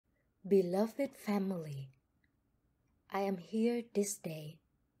Beloved family, I am here this day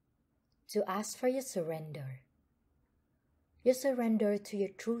to ask for your surrender to your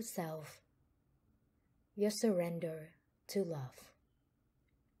true self, your surrender to love.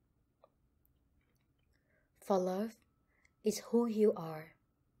 For love is who you are,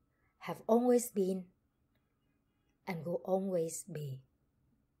 have always been, and will always be.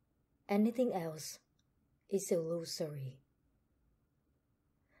 Anything else is illusory.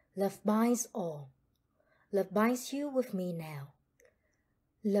 Love binds all. Love binds you with me now.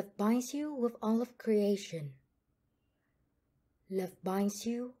 Love binds you with all of creation. Love binds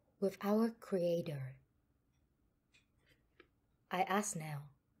you with our Creator. I ask now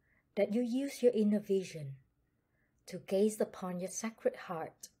that you use your inner vision to gaze upon your sacred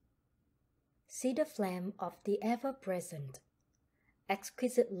heart. See the flame of the ever-present,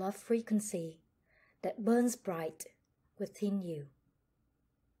 exquisite love frequency that burns bright within you.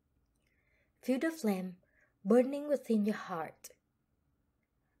 Feel the flame burning within your heart.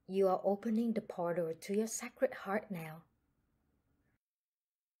 You are opening the portal to your sacred heart now.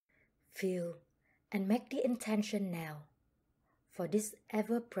 Feel and make the intention now for this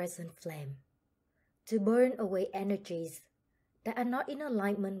ever-present flame to burn away energies that are not in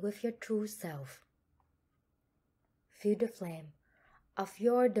alignment with your true self. Feel the flame of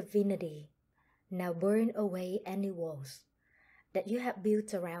your divinity now burn away any walls that you have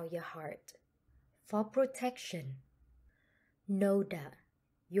built around your heart for protection. Know that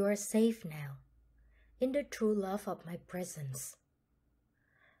you are safe now in the true love of my presence.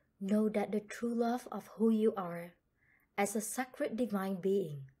 Know that the true love of who you are as a sacred divine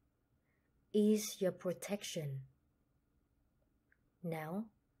being is your protection. Now,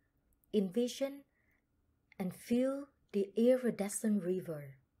 envision and feel the iridescent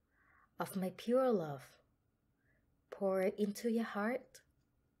river of my pure love pour into your heart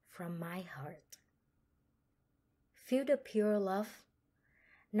from my heart. Feel the pure love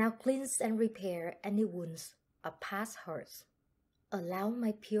now cleanse and repair any wounds of past hurts. Allow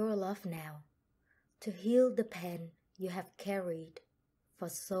my pure love now to heal the pain you have carried for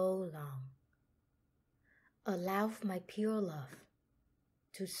so long. Allow my pure love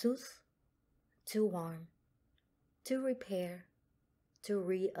to soothe, to warm, to repair, to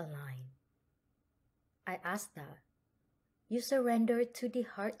realign. I ask that you surrender to the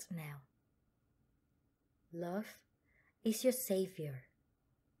heart now. Love is your savior.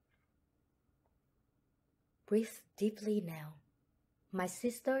 Breathe deeply now, my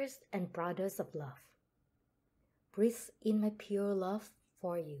sisters and brothers of love. Breathe in my pure love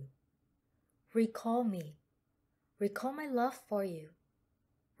for you. Recall me. Recall my love for you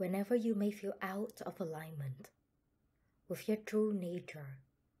whenever you may feel out of alignment with your true nature.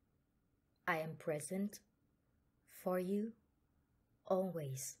 I am present for you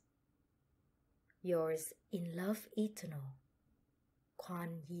always. Yours in love eternal,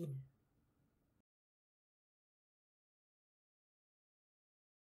 KWAN YIN.